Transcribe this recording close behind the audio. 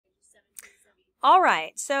All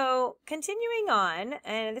right, so continuing on,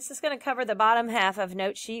 and this is going to cover the bottom half of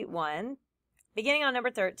note sheet 1, beginning on number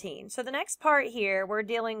 13. So the next part here, we're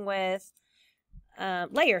dealing with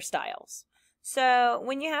layer styles. So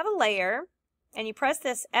when you have a layer and you press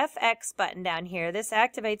this FX button down here, this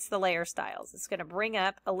activates the layer styles. It's going to bring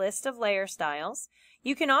up a list of layer styles.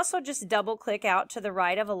 You can also just double click out to the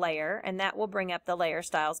right of a layer, and that will bring up the layer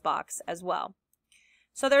styles box as well.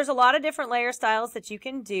 So there's a lot of different layer styles that you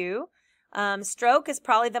can do. Stroke is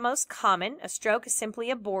probably the most common. A stroke is simply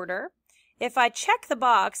a border. If I check the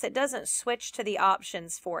box, it doesn't switch to the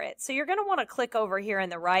options for it. So you're going to want to click over here on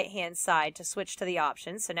the right-hand side to switch to the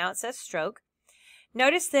options. So now it says stroke.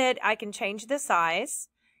 Notice that I can change the size.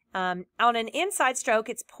 On an inside stroke,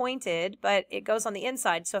 it's pointed, but it goes on the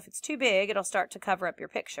inside. So if it's too big, it'll start to cover up your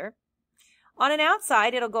picture. On an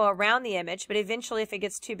outside, it'll go around the image, but eventually if it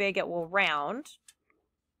gets too big, it will round.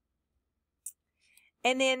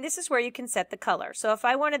 And then this is where you can set the color. So if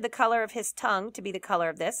I wanted the color of his tongue to be the color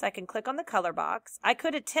of this, I can click on the color box. I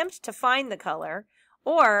could attempt to find the color,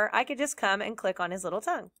 or I could just come and click on his little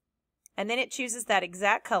tongue. And then it chooses that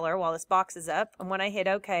exact color while this box is up, and when I hit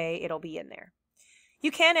OK, it'll be in there. You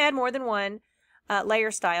can add more than one layer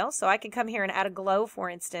style, so I can come here and add a glow, for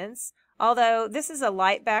instance. Although this is a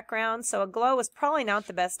light background, so a glow is probably not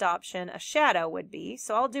the best option. A shadow would be,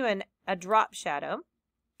 so I'll do a drop shadow.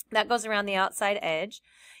 That goes around the outside edge.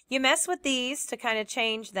 You mess with these to kind of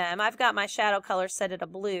change them. I've got my shadow color set at a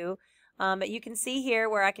blue, but you can see here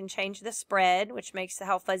where I can change the spread, which makes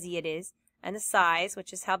how fuzzy it is, and the size,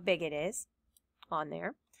 which is how big it is on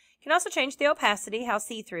there. You can also change the opacity, how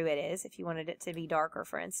see-through it is, if you wanted it to be darker,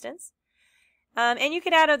 for instance. And you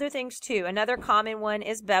could add other things too. Another common one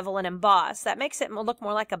is bevel and emboss. That makes it look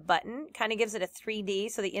more like a button, kind of gives it a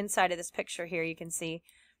 3D, so the inside of this picture here you can see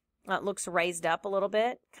it looks raised up a little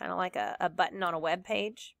bit, kind of like a button on a web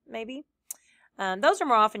page, maybe. Those are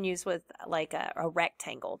more often used with like a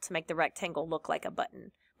rectangle to make the rectangle look like a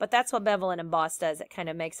button. But that's what bevel and emboss does. It kind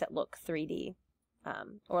of makes it look 3D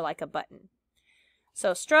or like a button.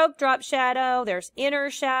 So stroke, drop shadow, there's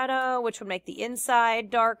inner shadow, which would make the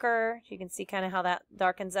inside darker. You can see kind of how that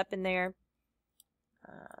darkens up in there.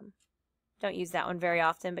 Don't use that one very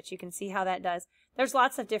often, but you can see how that does. There's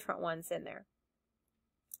lots of different ones in there.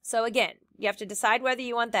 So again, you have to decide whether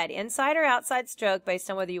you want that inside or outside stroke based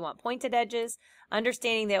on whether you want pointed edges,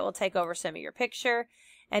 understanding that it will take over some of your picture.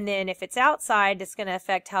 And then if it's outside, it's going to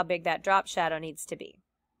affect how big that drop shadow needs to be.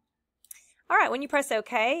 All right, when you press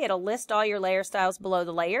OK, it'll list all your layer styles below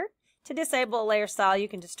the layer. To disable a layer style, you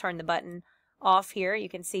can just turn the button off here. You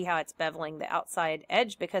can see how it's beveling the outside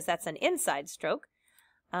edge because that's an inside stroke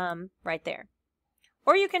right there.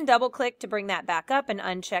 Or you can double click to bring that back up and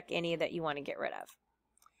uncheck any that you want to get rid of.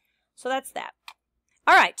 So that's that.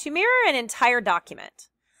 All right, to mirror an entire document.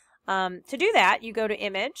 To do that, you go to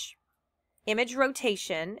Image, Image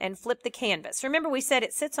Rotation, and flip the canvas. Remember we said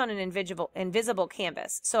it sits on an invisible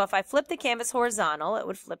canvas. So if I flip the canvas horizontal, it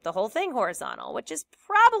would flip the whole thing horizontal, which is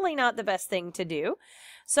probably not the best thing to do.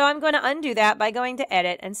 So I'm going to undo that by going to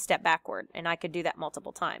Edit and step backward, and I could do that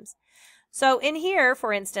multiple times. So in here,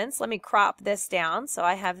 for instance, let me crop this down so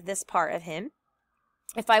I have this part of him.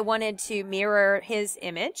 If I wanted to mirror his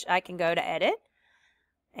image, I can go to Edit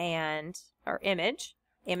or Image,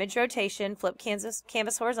 Image Rotation, flip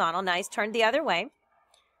canvas horizontal. Nice, turned the other way.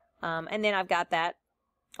 And then I've got that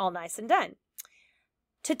all nice and done.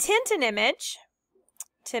 To tint an image,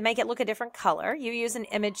 to make it look a different color, you use an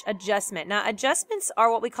image adjustment. Now, adjustments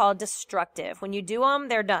are what we call destructive. When you do them,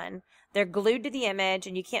 they're done. They're glued to the image,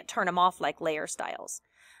 and you can't turn them off like layer styles.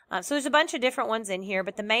 So there's a bunch of different ones in here,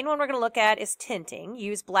 but the main one we're going to look at is tinting.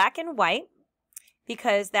 Use black and white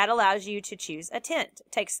because that allows you to choose a tint.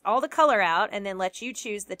 It takes all the color out and then lets you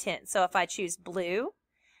choose the tint. So if I choose blue,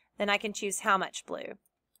 then I can choose how much blue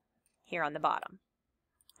here on the bottom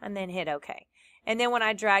and then hit OK. And then when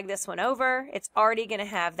I drag this one over, it's already going to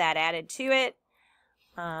have that added to it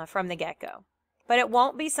from the get-go. But it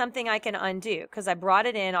won't be something I can undo because I brought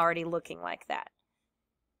it in already looking like that.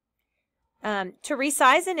 To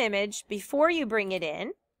resize an image before you bring it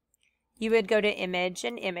in, you would go to Image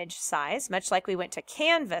and Image Size, much like we went to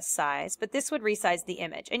Canvas Size, but this would resize the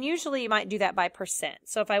image. And usually you might do that by percent.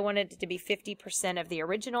 So if I wanted it to be 50% of the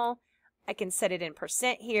original, I can set it in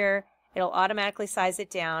percent here. It'll automatically size it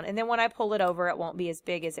down. And then when I pull it over, it won't be as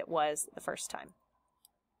big as it was the first time.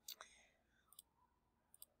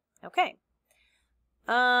 Okay.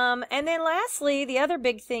 And then lastly, the other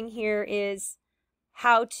big thing here is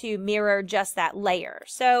how to mirror just that layer.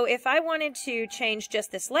 So if I wanted to change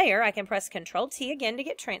just this layer, I can press Control T again to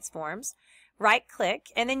get transforms, right click,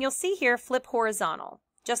 and then you'll see here flip horizontal.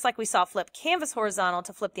 just like we saw flip canvas horizontal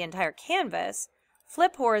to flip the entire canvas,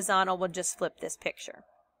 flip horizontal will just flip this picture.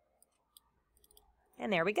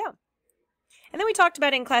 And there we go. And then we talked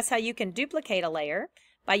about in class how you can duplicate a layer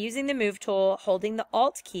by using the Move tool, holding the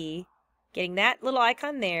Alt key, getting that little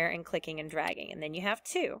icon there, and clicking and dragging. And then you have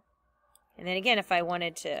two. And then again, if I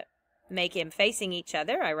wanted to make them facing each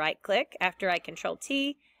other, I right-click after I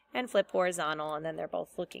Control-T and flip horizontal, and then they're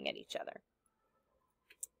both looking at each other.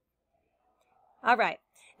 All right.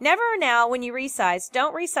 Never now, when you resize,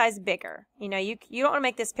 don't resize bigger. You know, you don't want to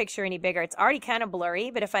make this picture any bigger. It's already kind of blurry,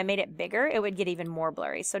 but if I made it bigger, it would get even more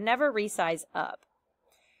blurry. So never resize up.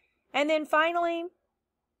 And then finally,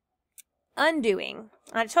 undoing.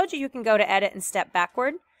 I told you you can go to Edit and step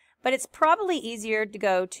backward, but it's probably easier to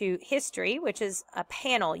go to History, which is a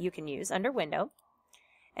panel you can use under Window.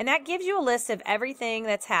 And that gives you a list of everything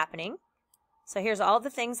that's happening. So here's all the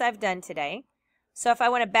things I've done today. So if I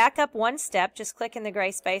want to back up one step, just click in the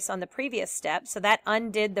gray space on the previous step. So that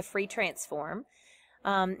undid the free transform.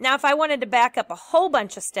 Now if I wanted to back up a whole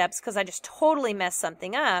bunch of steps because I just totally messed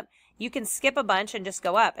something up, you can skip a bunch and just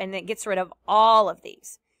go up, and it gets rid of all of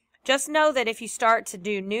these. Just know that if you start to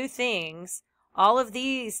do new things, all of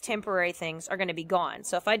these temporary things are going to be gone.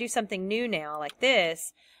 So if I do something new now like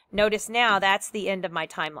this, notice now that's the end of my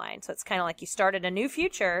timeline. So it's kind of like you started a new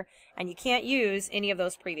future and you can't use any of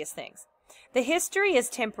those previous things. The history is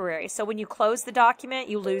temporary, so when you close the document,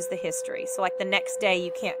 you lose the history. So like the next day,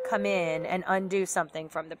 you can't come in and undo something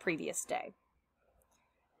from the previous day.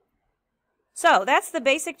 So that's the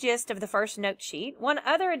basic gist of the first note sheet. One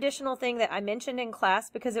other additional thing that I mentioned in class,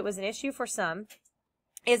 because it was an issue for some,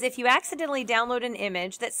 is if you accidentally download an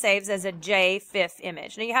image that saves as a JFIF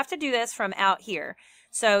image. Now you have to do this from out here.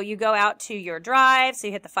 So you go out to your drive, so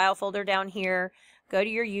you hit the file folder down here, go to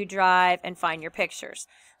your U drive, and find your pictures.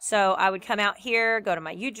 So I would come out here, go to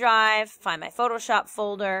my U drive, find my Photoshop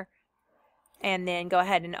folder, and then go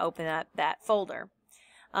ahead and open up that folder.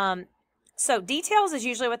 So details is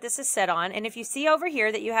usually what this is set on, and if you see over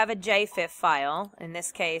here that you have a JFIF file, in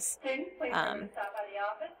this case,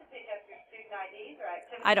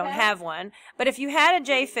 I don't have one, but if you had a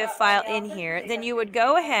JFIF file in here, then you would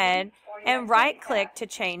go ahead and right-click to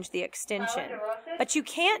change the extension. But you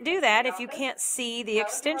can't do that if you can't see the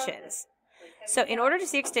extensions. So in order to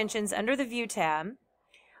see extensions under the View tab,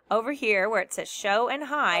 over here where it says Show and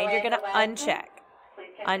Hide, you're going to uncheck.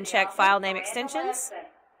 Uncheck File Name Extensions,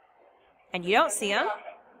 and you don't see them.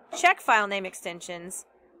 Check File Name Extensions,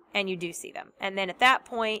 and you do see them. And then at that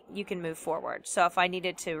point, you can move forward. So if I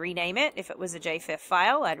needed to rename it, if it was a JFIF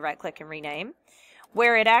file, I'd right-click and rename.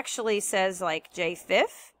 Where it actually says like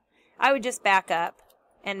JFIF, I would just back up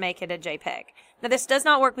and make it a JPEG. Now this does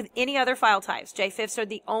not work with any other file types. JFIFs are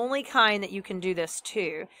the only kind that you can do this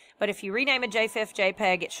to. But if you rename a JFIF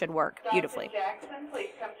JPEG, it should work beautifully.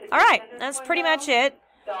 All right, that's pretty much it.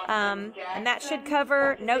 And that should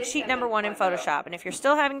cover note sheet number 1 in Photoshop. And if you're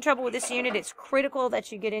still having trouble with this unit, it's critical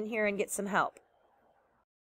that you get in here and get some help.